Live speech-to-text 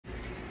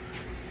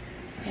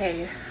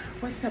Hey,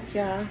 what's up,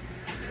 y'all?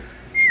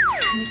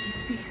 Nikki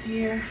Speaks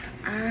here.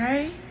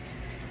 I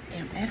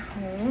am at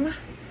home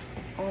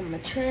on my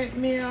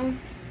treadmill,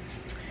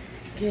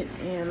 getting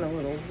in a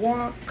little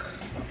walk.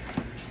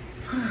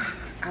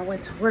 I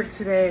went to work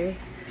today,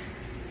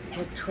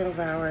 worked 12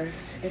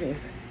 hours. It is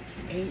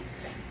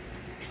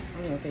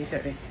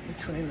 8:30,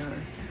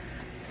 8:29.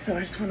 So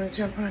I just want to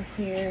jump on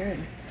here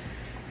and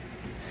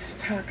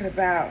talking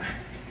about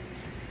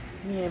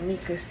me and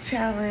Mieka's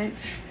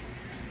challenge.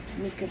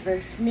 Mieka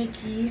versus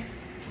Nikki,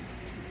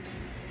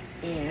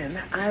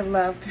 and I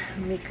loved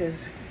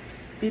Mieka's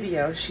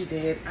video she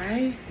did.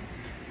 I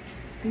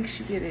think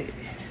she did it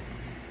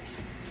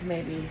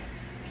maybe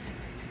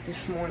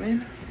this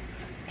morning,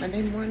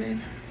 Monday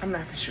morning. I'm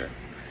not for sure.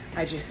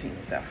 I just seen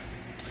it though,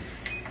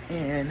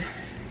 and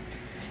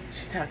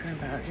she's talking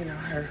about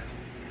her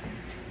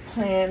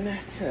plan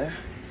to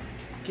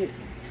get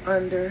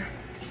under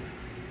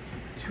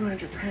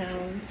 200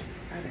 pounds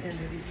by the end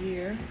of the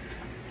year.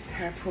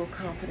 Have full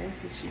confidence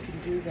that she can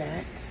do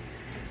that.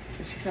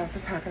 But she's also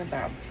talking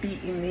about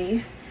beating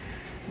me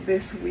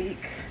this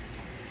week.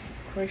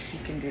 Of course she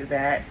can do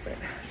that, but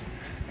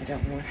I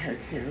don't want her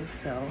to.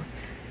 So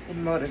it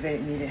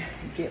motivated me to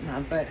get my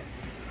butt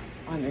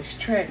on this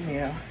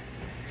treadmill,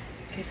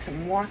 get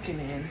some walking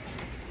in.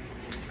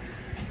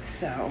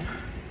 So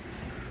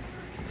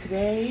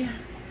today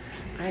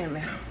I am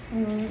at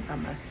home by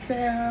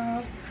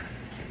myself.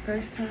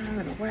 First time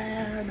in a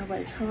while.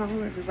 Nobody's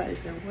home.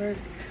 Everybody's at work.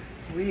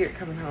 Weird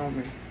coming home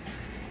and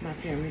my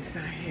family's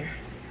not here.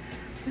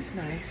 It's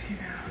nice, a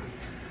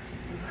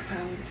little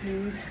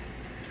solitude.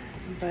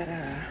 But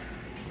I'm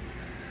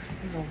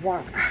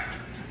gonna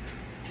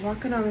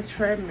walking on the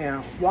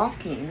treadmill,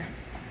 walking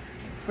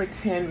for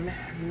 10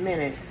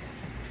 minutes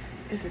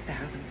is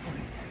 1,000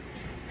 points.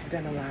 I've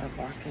done a lot of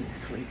walking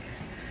this week,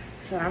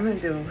 so I'm gonna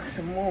do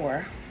some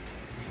more.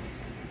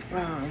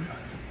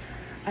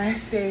 I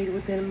stayed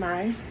within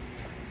my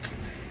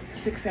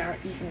 6-hour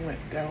eating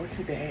window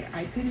today.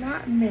 I did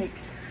not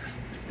make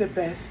the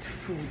best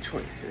food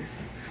choices.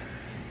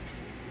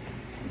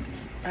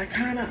 I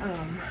kind of,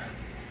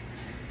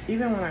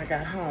 even when I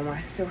got home,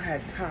 I still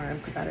had time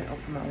because I didn't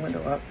open my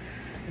window up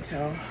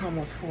until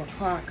almost 4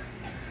 o'clock.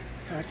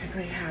 So I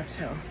technically have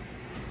till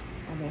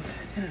almost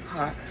 10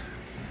 o'clock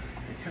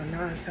until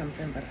 9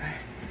 something, but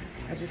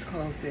I just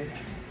closed it.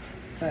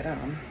 But I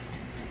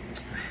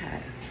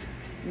had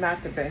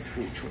not the best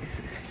food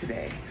choices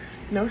today.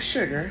 No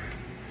sugar.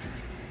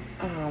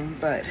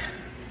 But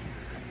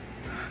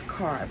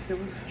carbs. It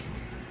was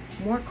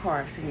more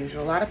carbs than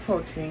usual. A lot of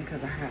protein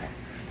because I had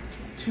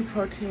 2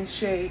 protein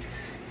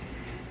shakes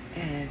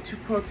and 2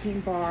 protein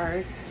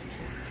bars,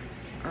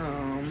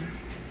 some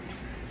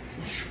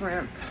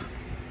shrimp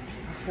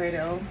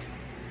Alfredo,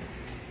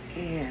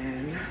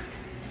 and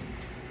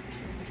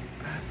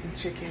some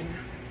chicken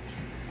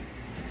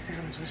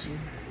sandwich with some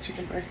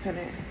chicken breast in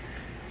it.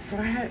 So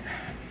I had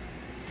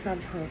some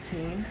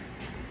protein,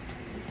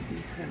 a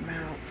decent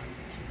amount.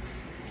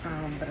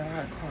 But a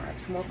lot of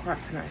carbs, more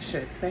carbs than I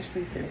should,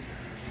 especially since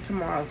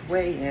tomorrow's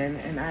weigh-in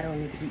and I don't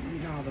need to be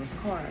eating all those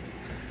carbs.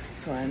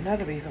 So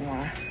another reason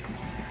why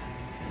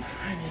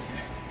I need to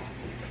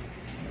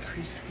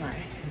increase my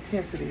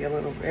intensity a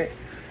little bit.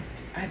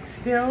 I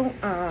still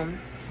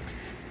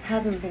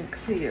haven't been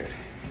cleared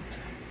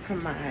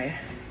from my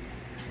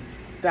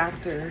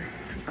doctor,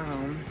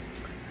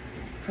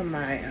 from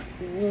my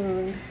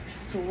wound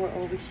sore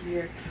over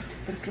here,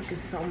 but it's looking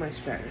so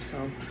much better.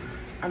 So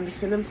I'm gonna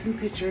send them some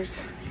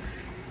pictures.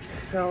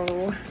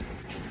 So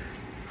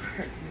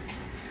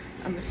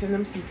I'm gonna send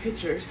them some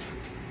pictures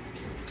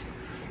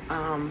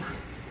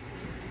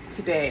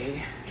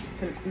today.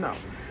 No,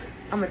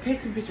 I'm gonna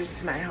take some pictures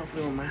tonight.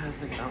 Hopefully when my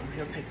husband's home,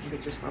 he'll take some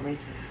pictures for me,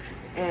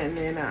 and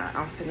then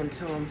I'll send them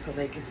to him so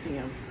they can see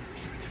them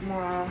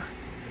tomorrow.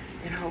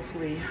 And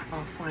hopefully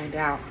I'll find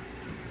out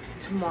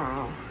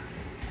tomorrow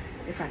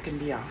if I can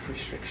be off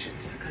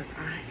restrictions, because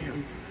I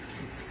am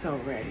so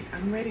ready.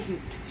 I'm ready to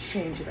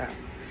change it up,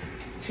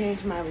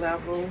 change my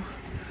level.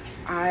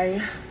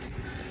 I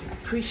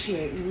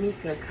appreciate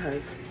Mieka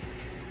because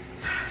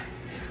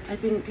I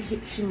think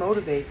she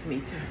motivates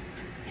me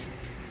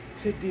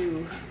to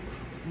do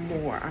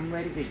more. I'm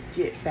ready to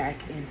get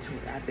back into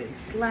it. I've been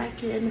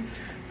slacking.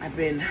 I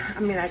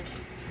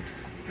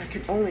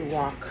can only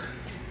walk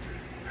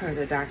per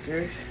the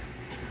doctors,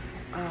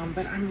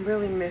 but I'm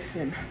really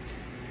missing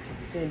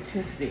the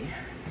intensity.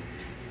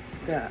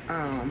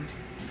 Mieka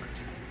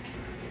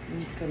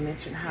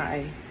mentioned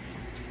high,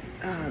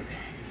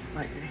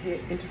 like a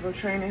hit interval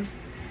training,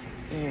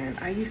 and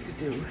I used to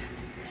do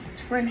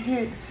sprint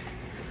hits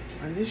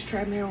on this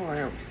treadmill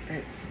or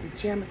at the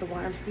gym at the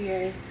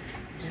YMCA.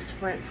 Just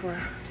sprint for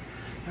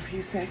a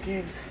few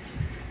seconds,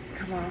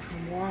 come off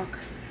and walk,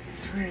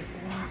 sprint,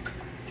 walk,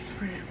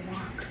 sprint,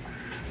 walk,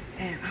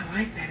 and I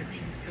like that. It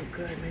made me feel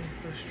good, made me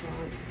feel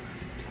strong.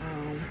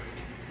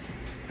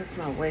 Plus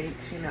my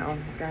weights, you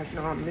guys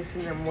know I'm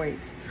missing them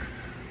weights.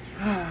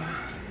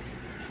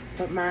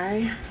 But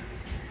my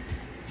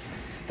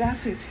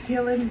stuff is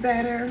healing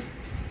better,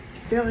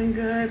 feeling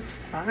good,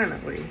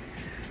 finally.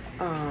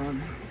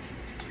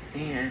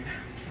 And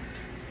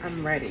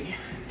I'm ready.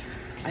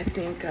 I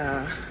think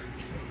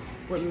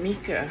with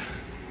Mieka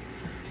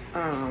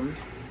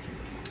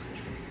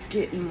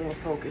getting more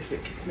focused,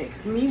 it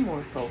makes me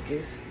more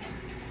focused.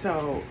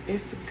 So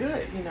it's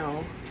good, you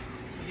know,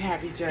 we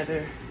have each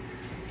other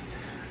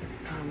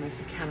as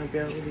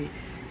accountability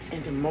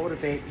and to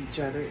motivate each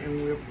other,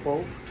 and we're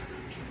both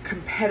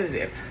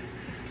competitive.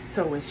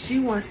 So when she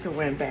wants to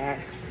win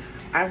bad,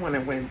 I want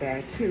to win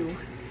bad too.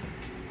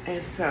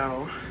 And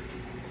so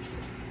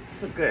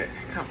it's a good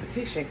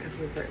competition because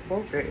we're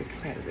both very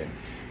competitive.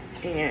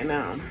 And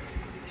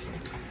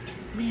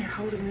man,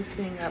 holding this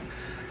thing up,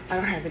 I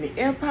don't have any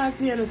AirPods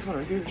in. I just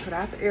want to do this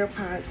without the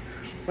AirPods,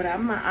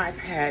 without my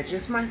iPad,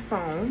 just my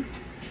phone.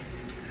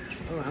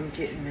 Oh, I'm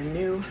getting the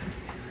new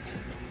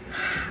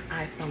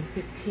iPhone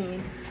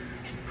 15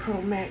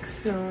 Pro Max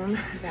soon.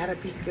 That'll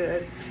be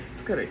good.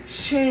 It's gonna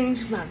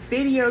change my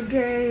video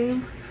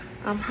game,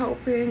 I'm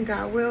hoping,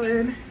 God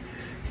willing,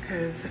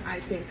 because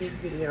I think this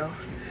video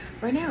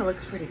right now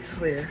looks pretty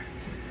clear,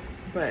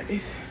 but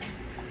it's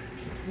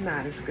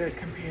not as good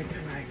compared to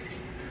like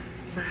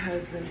my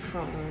husband's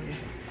phone and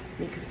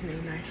Mieka's new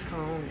nice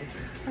phone. And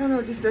I don't know,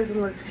 it just doesn't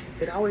look,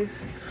 it always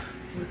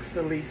looks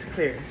the least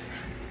clearest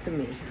to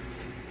me.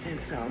 And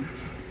so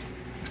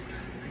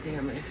I think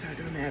I'm gonna start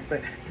doing that.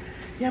 But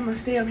yeah, I'm gonna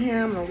stay up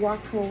here, I'm gonna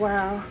walk for a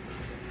while.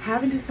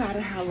 Haven't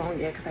decided how long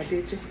yet because I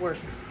did just work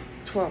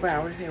 12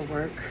 hours at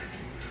work.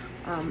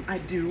 I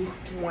do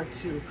want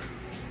to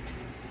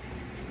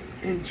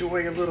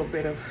enjoy a little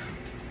bit of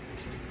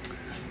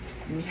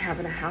me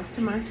having a house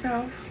to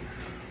myself,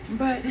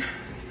 but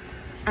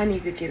I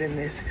need to get in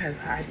this because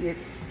I did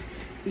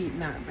eat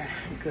not bad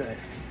good.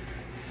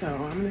 So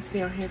I'm gonna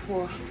stay on here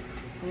for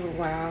a little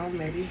while,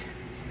 maybe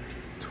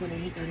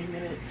 20, 30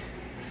 minutes.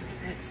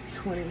 That's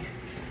 20,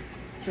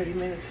 30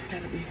 minutes,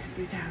 that'll be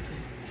 3,000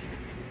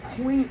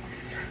 points.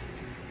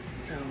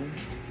 So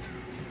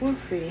we'll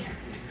see.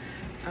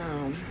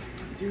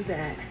 Do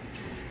that.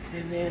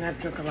 And then I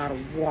drink a lot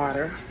of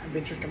water. I've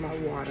been drinking my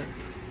water.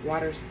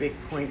 Water's big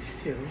points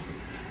too.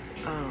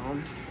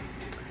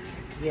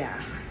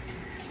 Yeah.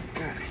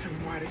 Got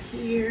some water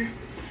here.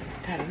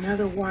 Got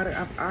another water.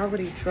 I've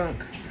already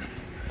drunk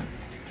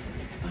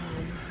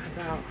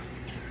about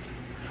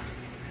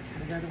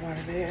another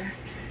water there.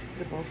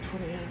 They're both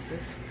 20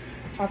 ounces.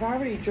 I've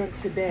already drunk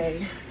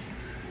today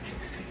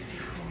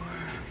 64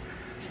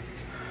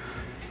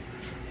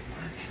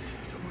 plus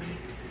 20, 80,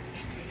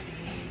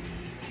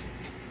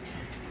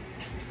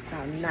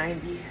 about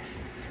 90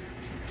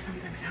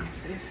 something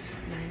ounces.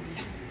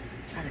 90.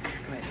 Gotta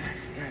calculate that.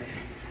 Got it.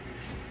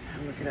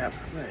 I'll look it up,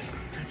 but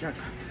I drank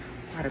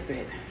quite a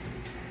bit.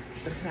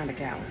 But it's not a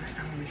gallon.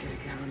 I want to get a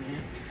gallon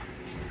in.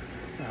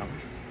 So,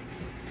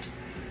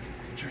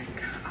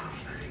 drink. Oh,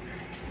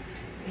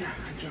 33. Yeah,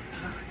 I drank.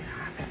 Oh,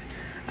 yeah,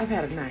 I've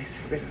had a nice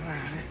bit of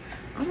water.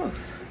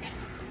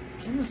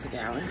 Almost a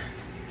gallon.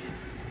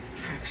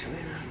 Actually,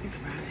 now I think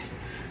about it.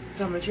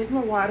 So I'm gonna drink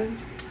my water.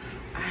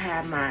 I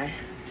have my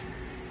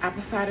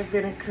apple cider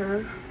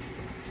vinegar.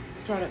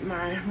 Started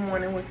my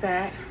morning with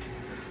that.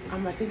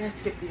 I think I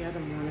skipped the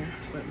other morning,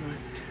 but my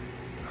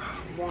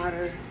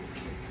water,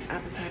 some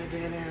apple cider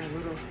vinegar, a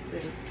little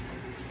bit of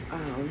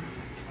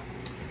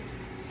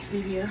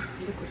stevia,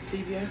 liquid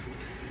stevia.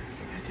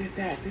 I did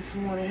that this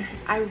morning.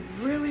 I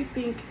really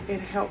think it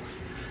helps,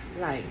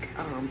 like,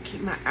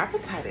 keep my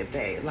appetite at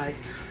bay. Like,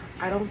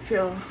 I don't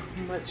feel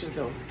much of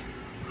those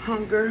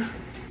hunger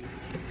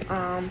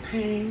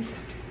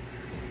pains.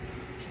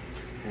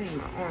 I need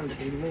my arm to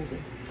be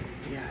moving.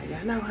 Yeah,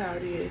 y'all know how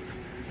it is.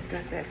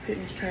 Got that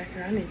fitness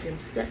tracker. I need them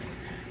steps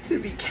to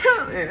be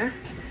counting. I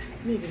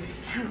need to be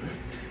counting.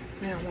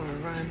 Now I want to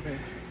run, but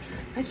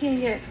I can't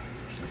yet.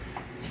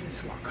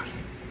 Just walk.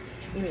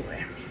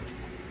 Anyway,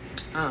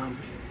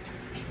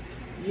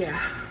 yeah,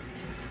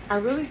 I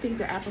really think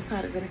the apple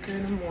cider vinegar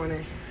in the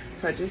morning.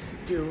 So I just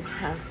do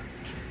have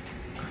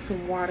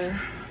some water,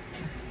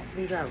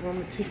 leave out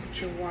room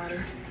temperature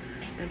water,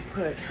 and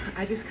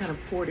I just kind of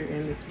poured it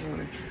in this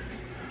morning.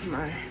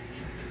 My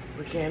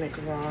organic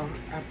raw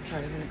apple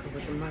cider vinegar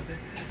with the mother.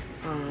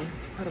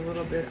 Put a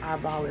little bit,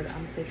 eyeball it.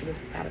 I'm thinking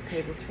it's about a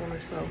tablespoon or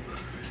so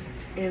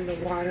in the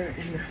water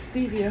and the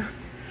stevia,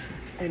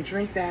 and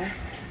drink that.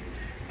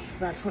 It's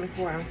about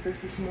 24 ounces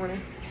this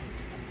morning.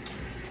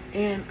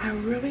 And I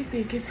really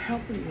think it's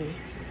helping me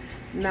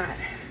not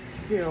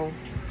feel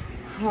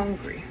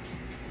hungry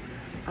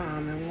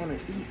and want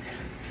to eat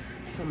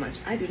so much.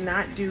 I did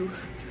not do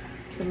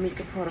the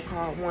Mieka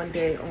protocol one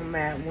day on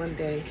MAD, one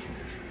day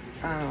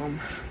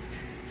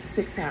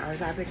 6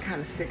 hours. I've been kind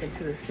of sticking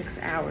to the 6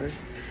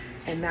 hours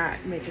and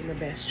not making the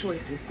best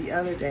choices. The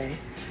other day,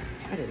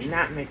 I did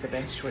not make the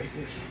best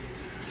choices.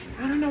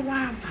 I don't know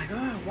why. I was like, oh,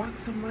 I walk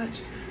so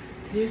much.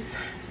 This is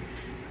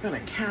gonna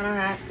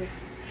counteract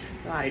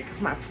like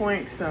my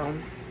points. So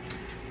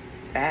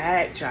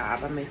bad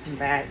job. I made some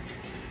bad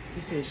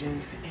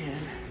decisions,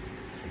 and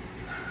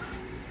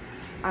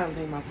I don't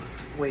think my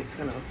weight's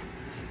gonna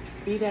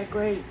be that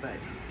great, but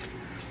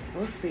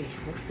we'll see.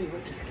 We'll see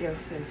what the scale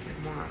says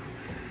tomorrow.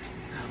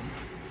 So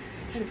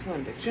I just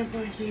wanted to jump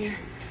on here,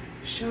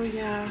 show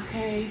y'all,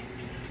 hey,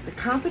 the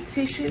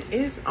competition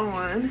is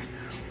on.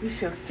 We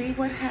shall see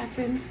what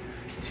happens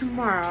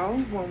tomorrow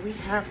when we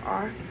have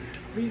our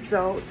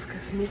results,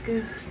 because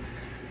Mieka's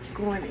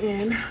going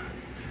in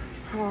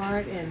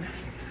hard and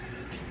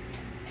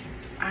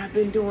I've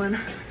been doing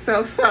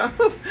so-so.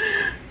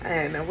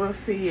 And we'll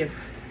see if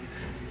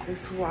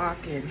this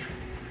walk, and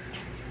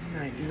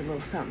might do a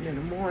little something in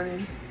the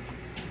morning,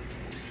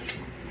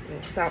 a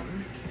little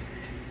something,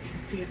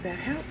 see if that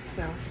helps.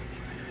 So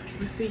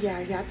we'll see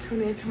y'all. Y'all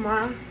tune in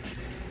tomorrow,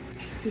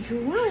 see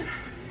who won.